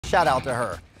shout out to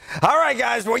her. All right,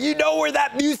 guys, well, you know where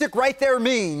that music right there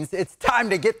means. It's time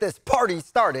to get this party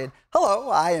started. Hello,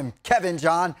 I am Kevin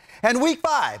John, and week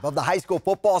 5 of the high school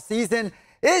football season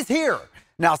is here.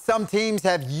 Now, some teams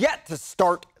have yet to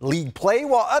start league play,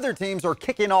 while other teams are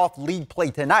kicking off league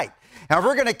play tonight. Now,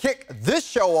 we're going to kick this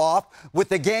show off with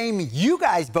the game you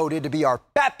guys voted to be our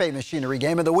Pape Machinery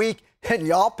game of the week, and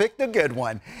y'all picked a good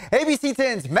one. ABC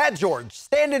 10's Matt George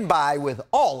standing by with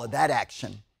all of that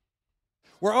action.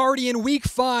 We're already in week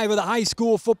 5 of the high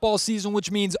school football season, which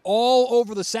means all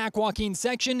over the Sac Joaquin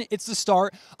section, it's the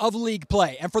start of league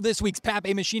play. And for this week's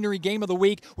Pape Machinery Game of the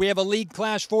Week, we have a league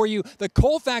clash for you. The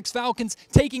Colfax Falcons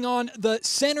taking on the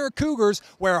Center Cougars,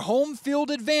 where home field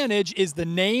advantage is the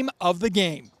name of the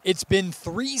game. It's been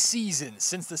 3 seasons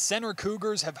since the Center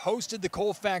Cougars have hosted the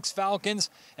Colfax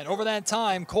Falcons, and over that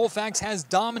time, Colfax has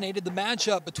dominated the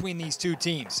matchup between these two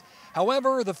teams.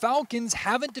 However, the Falcons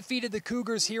haven't defeated the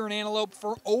Cougars here in Antelope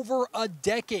for over a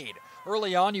decade.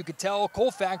 Early on, you could tell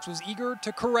Colfax was eager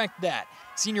to correct that.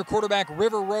 Senior quarterback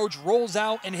River Roach rolls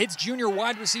out and hits junior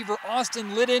wide receiver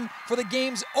Austin Liddon for the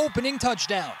game's opening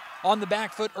touchdown. On the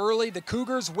back foot early, the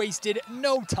Cougars wasted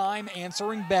no time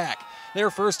answering back. Their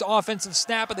first offensive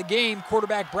snap of the game,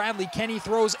 quarterback Bradley Kenny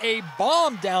throws a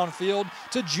bomb downfield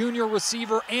to junior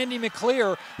receiver Andy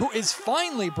McClear, who is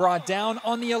finally brought down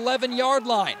on the 11-yard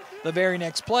line. The very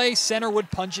next play, Center would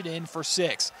punch it in for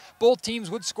 6. Both teams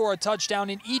would score a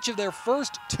touchdown in each of their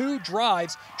first 2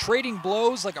 drives, trading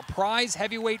blows like a prize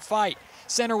heavyweight fight.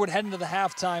 Center would head into the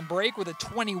halftime break with a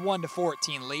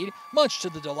 21-14 lead, much to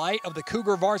the delight of the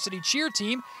Cougar varsity cheer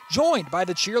team, joined by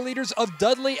the cheerleaders of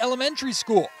Dudley Elementary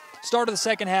School. Start of the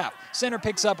second half, Center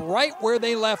picks up right where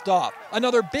they left off.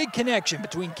 Another big connection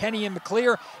between Kenny and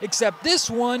McClear, except this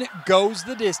one goes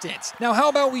the distance. Now, how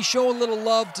about we show a little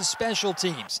love to special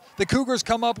teams? The Cougars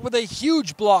come up with a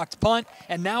huge blocked punt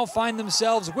and now find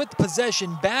themselves with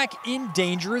possession back in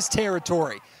dangerous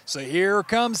territory. So here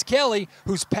comes Kelly,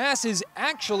 whose pass is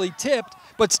actually tipped,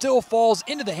 but still falls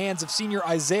into the hands of senior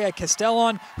Isaiah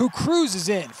Castellon, who cruises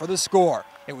in for the score.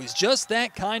 It was just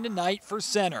that kind of night for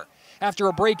Center. After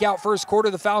a breakout first quarter,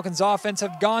 the Falcons' offense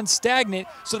have gone stagnant,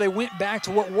 so they went back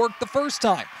to what worked the first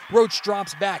time. Roach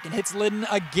drops back and hits Liddon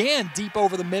again deep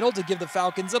over the middle to give the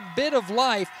Falcons a bit of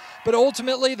life, but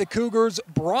ultimately the Cougars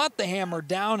brought the hammer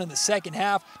down in the second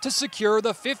half to secure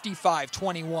the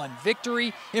 55-21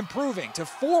 victory, improving to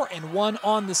 4-1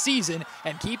 on the season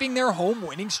and keeping their home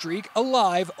winning streak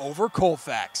alive over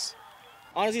Colfax.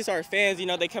 Honestly, to our fans,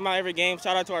 they come out every game.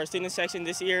 Shout out to our student section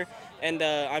this year. And,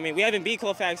 we haven't beat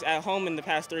Colfax at home in the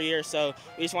past 3 years, so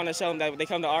we just want to show them that when they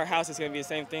come to our house, it's going to be the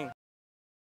same thing.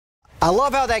 I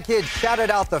love how that kid shouted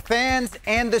out the fans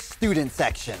and the student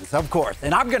sections, of course.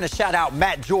 And I'm going to shout out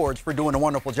Matt George for doing a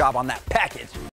wonderful job on that package.